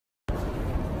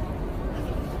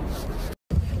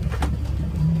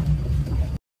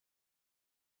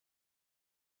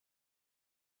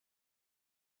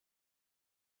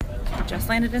just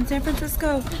landed in San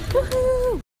Francisco.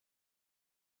 Woohoo!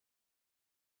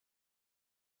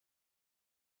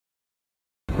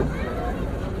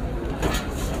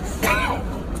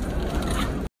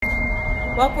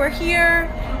 Well, we're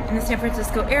here in the San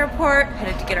Francisco airport,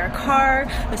 headed to get our car.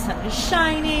 The sun is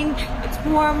shining, it's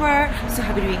warmer, so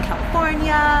happy to be in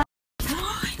California.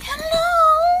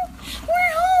 Hello,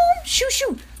 we're home. Shoo,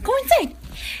 shoo, go inside.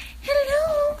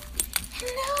 Hello,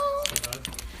 hello.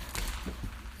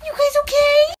 You guys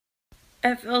okay?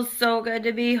 It feels so good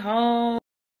to be home.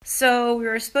 So we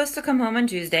were supposed to come home on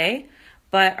Tuesday,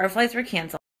 but our flights were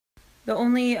canceled. The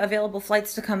only available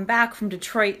flights to come back from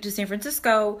Detroit to San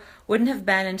Francisco wouldn't have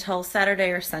been until Saturday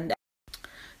or Sunday.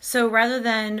 So rather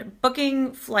than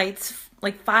booking flights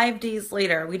like 5 days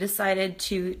later, we decided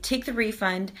to take the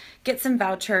refund, get some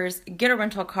vouchers, get a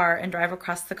rental car, and drive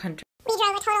across the country. We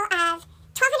drove a total of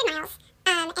 1,200 miles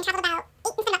and traveled about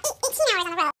 18 hours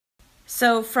on the road.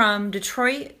 So from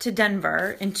Detroit to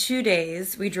Denver in 2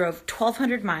 days, we drove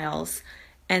 1,200 miles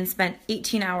and spent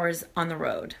 18 hours on the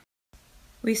road.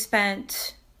 We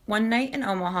spent one night in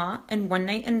Omaha and one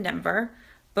night in Denver,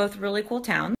 both really cool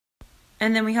towns.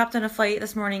 And then we hopped on a flight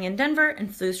this morning in Denver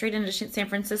and flew straight into San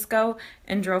Francisco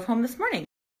and drove home this morning.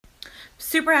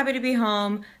 Super happy to be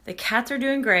home. The cats are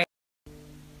doing great.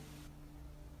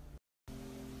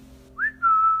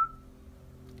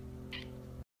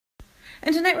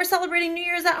 And tonight we're celebrating New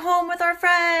Year's at home with our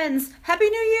friends. Happy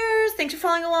New Year's! Thanks for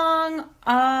following along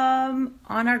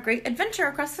on our great adventure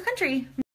across the country.